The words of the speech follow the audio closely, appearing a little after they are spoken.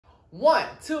1,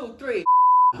 2, 3.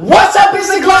 What's up,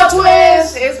 it's the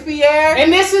Glo.twinz. It's Pierre.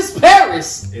 And this is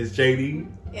Paris. It's JD.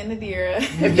 And Nadira.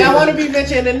 If y'all want to be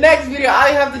mentioned in the next video, all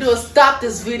you have to do is stop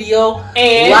this video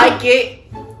And like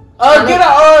it. Get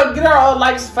our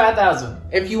likes to 5,000.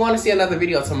 If you want to see another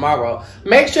video tomorrow,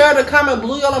 make sure to comment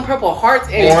blue, yellow, and purple hearts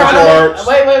and Orange hearts.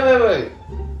 Wait.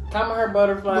 Comment her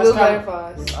butterflies. Blue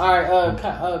butterflies. Alright,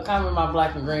 comment my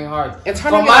black and green hearts. And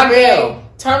turn on your bell.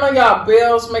 Turn on y'all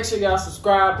bells. Make sure y'all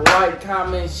subscribe, like,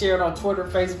 comment, share it on Twitter,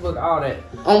 Facebook, all that.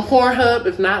 On Pornhub,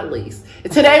 if not least.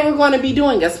 And today we're going to be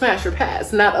doing a Smash or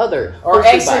Pass, not other. Or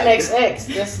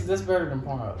XNXX. That's better than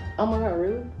Pornhub. Oh my god,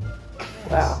 really?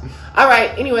 Wow.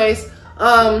 Alright, anyways,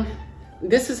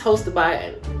 this is hosted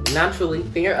by, naturally,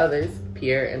 Finger Others,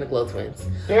 Pierre and the Glo.twinz.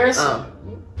 Pierre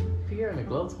and the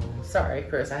Glo.twinz. Sorry,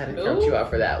 Chris, I had to count you out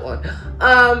for that one.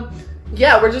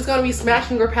 Yeah, we're just gonna be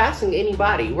smashing or passing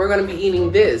anybody. We're gonna be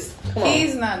eating this. Come on.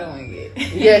 He's not doing it.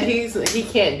 Yeah, he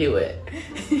can't do it.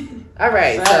 All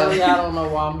right, Sadly, I don't know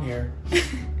why I'm here.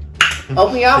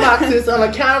 Open your boxes on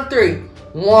a count of 3.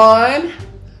 1,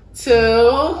 2,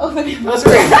 Open your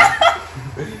 3.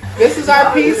 This is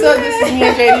our pizza. This is me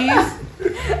and JD's.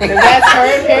 And that's her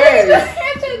and Paris.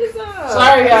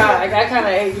 Sorry, y'all. I kind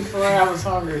of ate before I was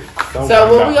hungry.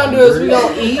 So what we're going to do is we're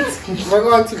going to eat. We're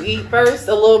going to eat first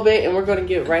a little bit, and we're going to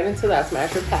get right into that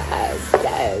Smash or Pass.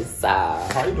 Yes.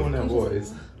 How you doing that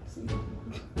voice?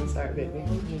 I'm sorry, baby.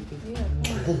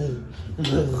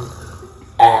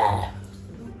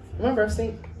 Remember,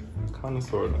 see?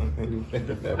 Connoisseur,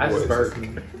 that I voice. just burped.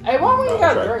 Hey, why we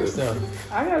got drink stuff?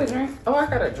 I got a drink. Oh, I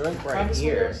got a drink right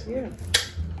here. Yeah.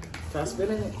 Can I spit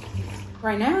in it?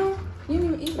 Right now? You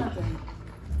didn't even eat nothing.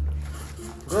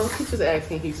 Girl, keep just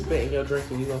asking if he's spitting your drink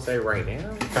and you gonna say right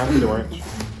now? Can I do ranch?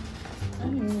 I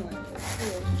didn't even like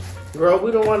that. Girl,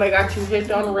 we the one that got you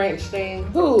hipped on the ranch thing.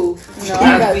 Who? No,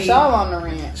 I got y'all on the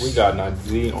ranch. We got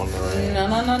Nazi on the ranch.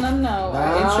 No.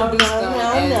 I introduced them.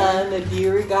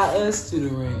 Nadira got us to the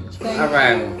ranch. All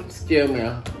right, still me.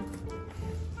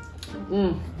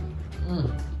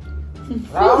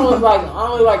 I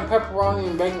only like pepperoni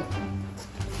and bacon.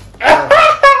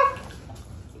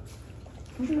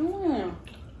 What you doing?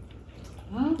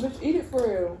 Let's eat it for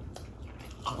real.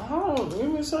 Oh, give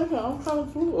me a second. I'm kind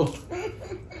of full.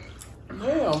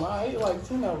 Damn, I ate like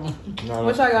 10 of them. No,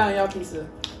 What y'all got on y'all pizza?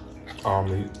 all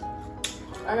meat.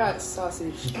 I got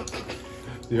sausage.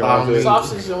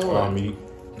 Sausage and what? All meat.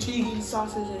 Cheese.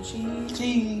 Sausage and cheese.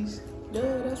 Cheese. Duh,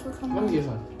 that's what comes Let me get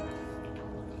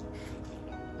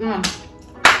some.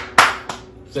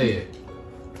 Say it.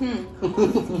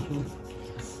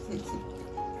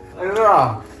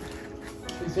 Yeah.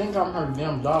 You think I'm her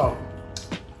damn dog?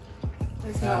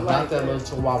 It's Not not like that that. little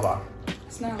chihuahua.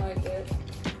 It's not like that.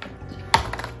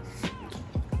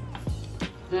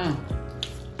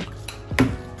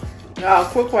 Now,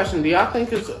 quick question. Do y'all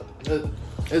think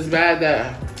it's bad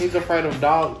that he's afraid of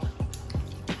dogs?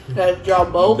 That y'all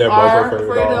both They're both are afraid of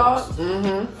afraid of dogs. dogs?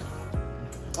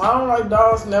 Mm-hmm. I don't like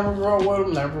dogs. Never grow up with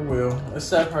them. Never will.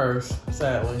 Except hers,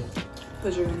 sadly.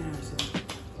 Because you're going to have to.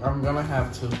 I'm gonna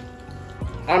have to.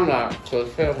 I'm not, so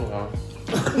it's hell no.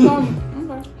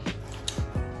 Okay.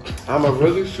 I'm gonna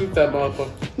really shoot that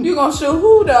motherfucker. You gonna shoot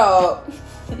who, dog?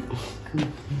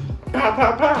 Pow,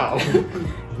 pow, pow.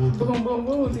 Boom, boom,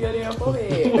 boom to your damn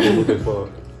forehead. Weak as fuck.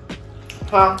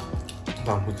 Huh?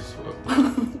 I'm weak as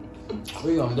fuck.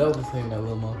 We gonna double team that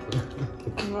little motherfucker.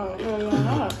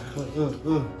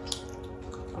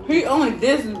 He only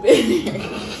this big.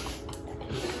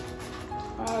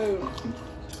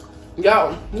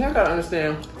 Y'all gotta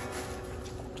understand.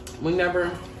 We never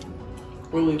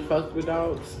really fucked with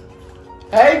dogs.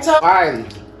 Hey, Tom.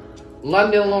 Alright.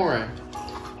 London Lauren.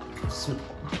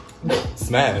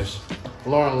 Smash.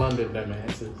 Lauren London,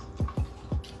 dumbasses.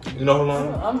 You know who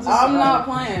Lauren? I'm not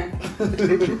playing.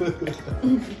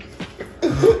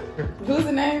 Who's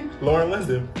the name? Lauren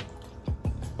London.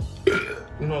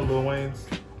 You know Lil Wayne's?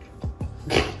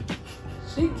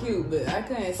 She cute, but I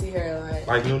couldn't see her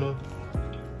Like Nuna?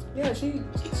 Yeah, she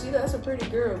that's a pretty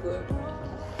girl, but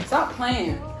stop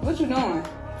playing. What you doing?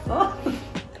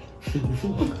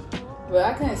 But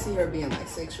I couldn't see her being like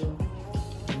sexual.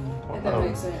 If that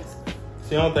makes sense.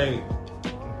 She don't think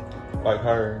like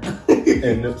her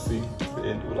and Nipsey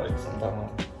didn't do like sometime.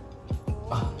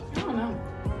 I don't know.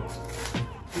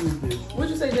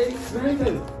 What'd you say, JD?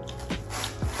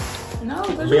 No,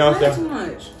 because you're playing too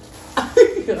much. I'm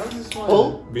just playing.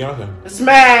 Oh, Beyonce.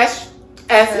 Smash.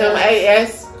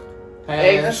 SMAS.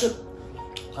 Hash.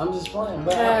 I'm just playing.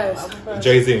 Hash.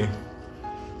 Jay-Z.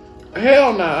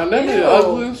 Hell nah, that nigga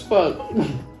ugly as fuck.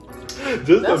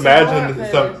 Just That's imagine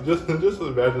a some. hard Just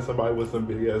imagine somebody with some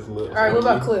big ass lips. All right, what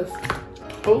about Cliff?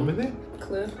 Who? Me?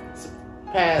 Cliff.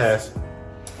 Pass. Pass.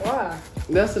 Why?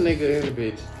 That's a nigga and a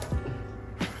bitch.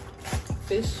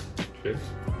 Fish. Fish.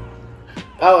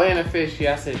 Oh, and a fish.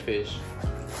 Yeah, I said fish.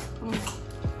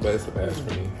 But it's a pass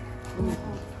for me.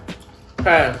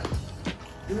 Pass.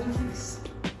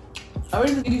 I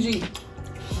already did DDG.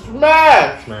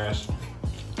 Smash. Smash.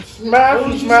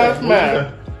 Smash. Smash.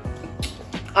 Smash.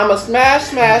 I'm a smash.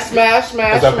 Smash. Smash.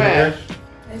 Smash. Is that from Smash.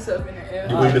 It's up in the air.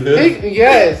 You plead the fifth?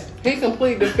 Yes. He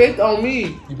complete the fifth on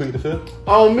me. You plead the fifth?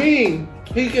 On me.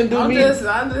 He can do me.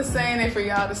 I'm just saying it for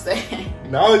y'all to say.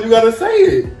 No, you gotta say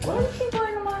it. Why do you keep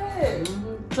bringing in my head?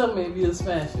 Tell me if you're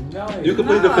smashing. Go ahead. You can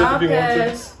plead the fifth if you want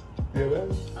pass. to. Yeah,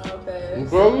 man. I'll pass.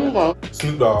 Bro, you know.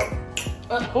 Snoop Dogg.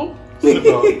 Who? Snoop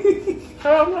Dogg.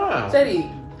 Hell no. Teddy,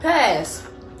 pass.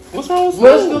 What's wrong with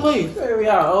Where's Snoop? the leaf? There we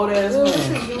are, old ass Ooh, man.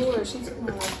 she do it. She took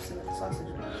my life in the sausage.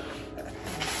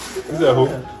 Is that who?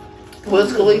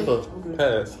 Where's Khalifa?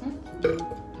 Pass.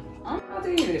 I'm about to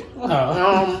eat it.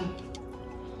 Um,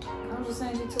 I'm just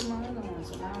saying she took my other one.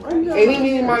 So now Where you go? any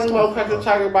meaning might know Cracker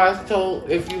Tiger by his toe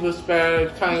if you was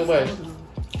spared Kanye West.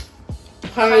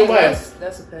 Kanye West.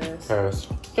 That's a pass. Pass.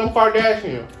 Kim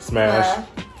Kardashian. Smash.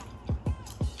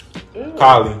 Ew.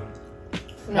 Kylie.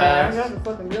 Nah, that's a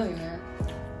fucking billionaire.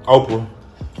 Oprah.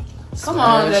 Come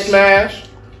on, Daddy. Smash.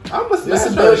 I'm a It's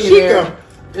a smash. billionaire.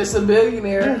 It's a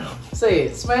billionaire. Say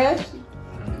it. Smash?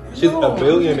 She's a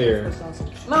billionaire.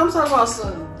 No, I'm talking about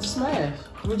smash.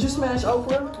 Would you smash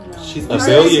Oprah? No. She's a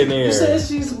billionaire. You said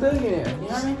she's a billionaire. You know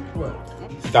what I mean?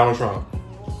 What? Donald Trump.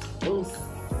 Ooh.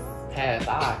 Pass.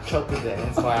 I choke his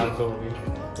ass while I'm going.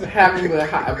 Have him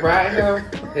ride him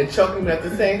and choke him at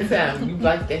the same time. You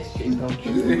like that shit, don't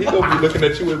you? He gonna be looking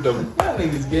at you with them. That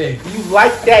nigga's gay. You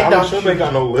like that, I'm don't sure you? they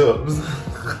got no lips.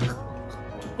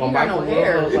 You got no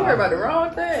hair. You heard about the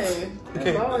wrong thing.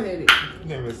 That's bald headed. You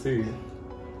can't even see.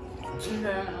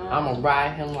 I'm gonna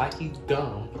ride him like he's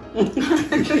dumb.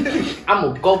 I'm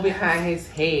gonna go behind his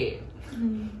head.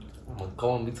 I'm gonna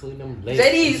go in between them legs.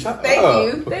 JD, Shut thank up.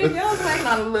 you. Thank y'all playing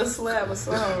on a little slab or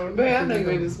something. Man, I know you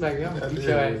made this smack. I'm gonna beat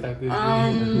your ass like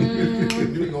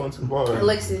this. You're going too far.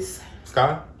 Alexis,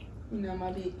 Sky? you know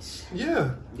my bitch.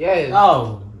 Yeah. Yes.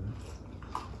 Oh.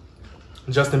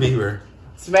 Justin Bieber.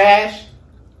 Smash.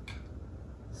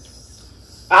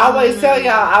 I always tell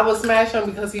y'all I would smash him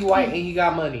because he white and he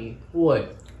got money.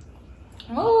 What?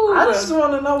 Oh, I just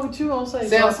want to know what you gonna say. Sam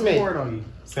so I can Smith. report on you.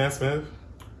 Sam Smith.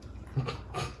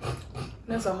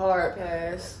 that's a hard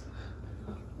pass.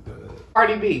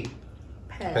 Cardi B.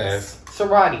 Pass. Pass.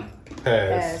 Ceraadi. Pass.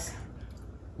 Pass.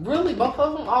 Really? Both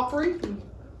of them? All three?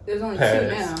 There's only Pass. two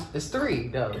now. It's three,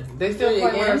 though. They still Three play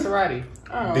again? with Ceraadi.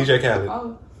 Oh. DJ Khaled.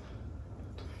 Oh.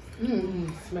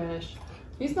 Smash.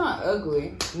 He's not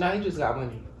ugly. No, he just got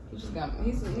money. He just got.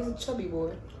 He's a chubby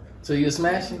boy. So you're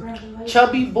smashing?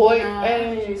 Chubby boy. Nah,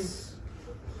 Hey. just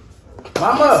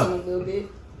Mama! a little bit.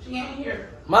 She ain't here.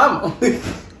 Mama!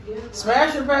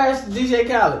 Smash or pass DJ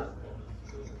Khaled?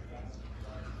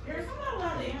 Eric, I'm not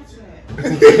allowed to answer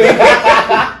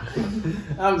that.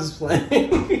 I'm just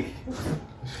playing.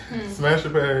 Smash or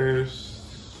pass.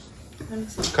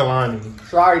 Kalani.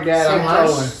 Sorry, Dad. I'm Smash.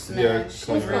 trolling. Smash. Yeah, She's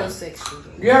come on. real sexy.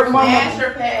 You ever Smash mama?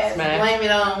 or pass. Smash. Blame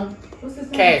it on. What's his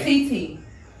K. name? TT.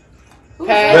 Who was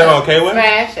Pass. Blame it that? on K-Way?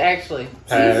 Smash, actually.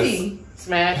 Pass. TT.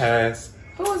 Smash. Pass.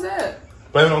 Who was that?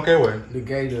 Blame it on K-Way. The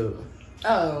gay dude.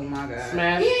 Oh my god.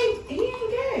 Smash. He ain't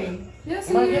gay. Yes,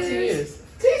 he Well, is. yes, he is.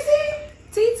 TT.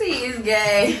 TT is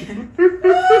gay. Bro,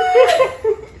 they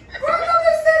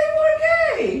said he wasn't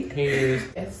gay. He is.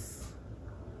 It's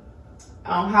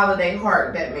Holiday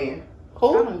Heart, that man. I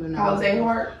Who? don't even know. Holiday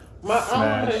Heart. My uncle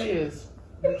Smash. is.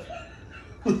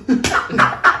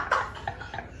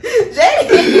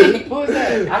 Jay. Who is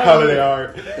that? I don't Holiday know.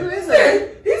 Art. Who is that?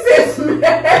 He said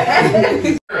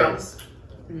smash. Girls.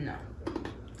 No.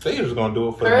 They just gonna do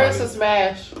it for First the a money.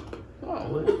 smash.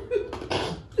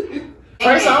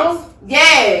 First song?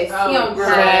 Yes. Oh, He on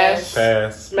girls. Smash.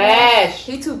 Pass. Smash.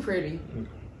 He too pretty.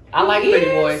 I like pretty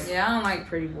boys. Yeah, I don't like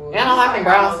pretty boys. And I like them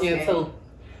brown skin too.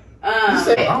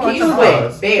 said, I like Keith the Sweat.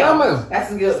 eyes. Bell. Come on.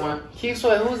 That's a good one. Keith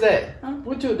Sweat, who's that?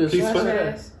 What you do? Keith Smash or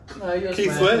Sweat. pass? No, you're Keith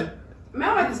smashing. Sweat. Man,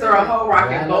 I like to throw a whole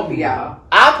rock at both of y'all.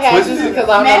 I'll pass Switch just it. because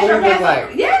I Smash know or what he looks pass?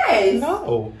 like. Yes.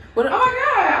 No. Oh my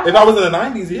god. If I was in the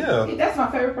 90s, yeah. That's my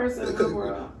favorite person in the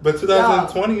world. But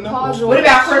 2020, no. Pause your- What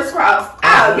about Chris Cross?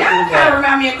 Oh, y'all kind of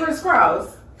remind me of Chris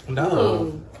Cross.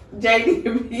 No. JD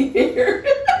to be here.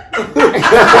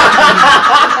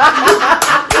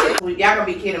 Y'all gonna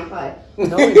be Kid and Play.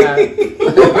 No, we not.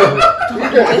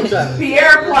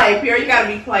 Pierre play. Pierre, you gotta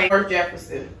be playing. Or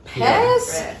Jefferson.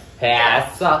 Pass?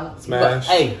 Pass up. Smash.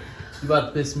 Hey, you about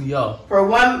to piss me off. For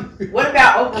one, what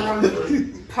about Oprah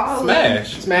Winfrey?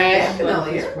 Smash. Smash.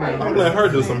 Definitely. Everybody. I'm letting her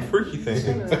do some freaky things.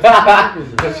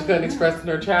 Because she couldn't express in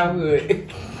her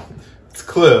childhood. It's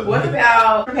clip. What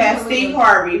about Steve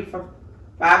Harvey for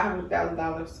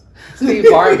 $500,000? Steve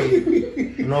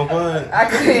Harvey. You know what? I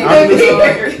couldn't I'm do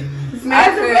just- it. I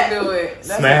couldn't do it.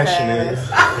 That's Smashing a it.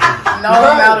 pass. No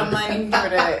amount of money for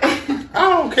that. I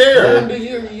don't care. Do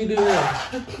you do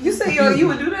that? You say you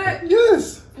would do that?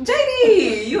 Yes.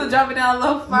 JD, you would drop it down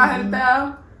low for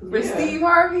 $500,000 for Yeah. Steve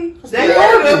Harvey? They were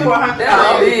good for That's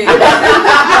 $100. big.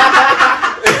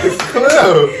 It's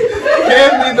clip.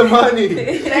 Hand me the money. They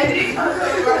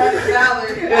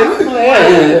were good for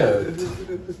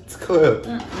 $100. It's clip.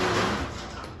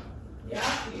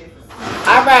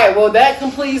 All right, well that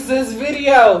completes this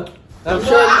video. I'm Well,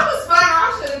 sure I was fine.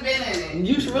 I should have been in it.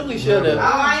 you really should Oh, have.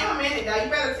 I am in it though. You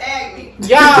better tag me.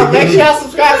 Y'all, make sure y'all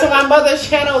subscribe to my mother's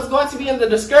channel. It's going to be in the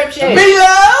description. Make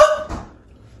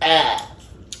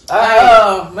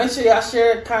sure y'all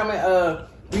share, comment,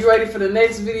 be ready for the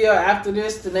next video after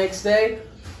this, the next day.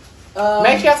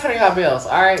 Make sure y'all turn y'all bells,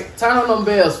 alright? Turn on them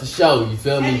bells for sure, you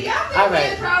feel And do me? y'all think All men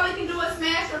right. probably can do a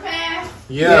smash or pass?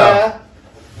 Yeah.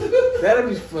 That'd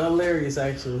be hilarious,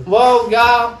 actually. Well,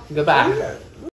 y'all, goodbye. Yeah.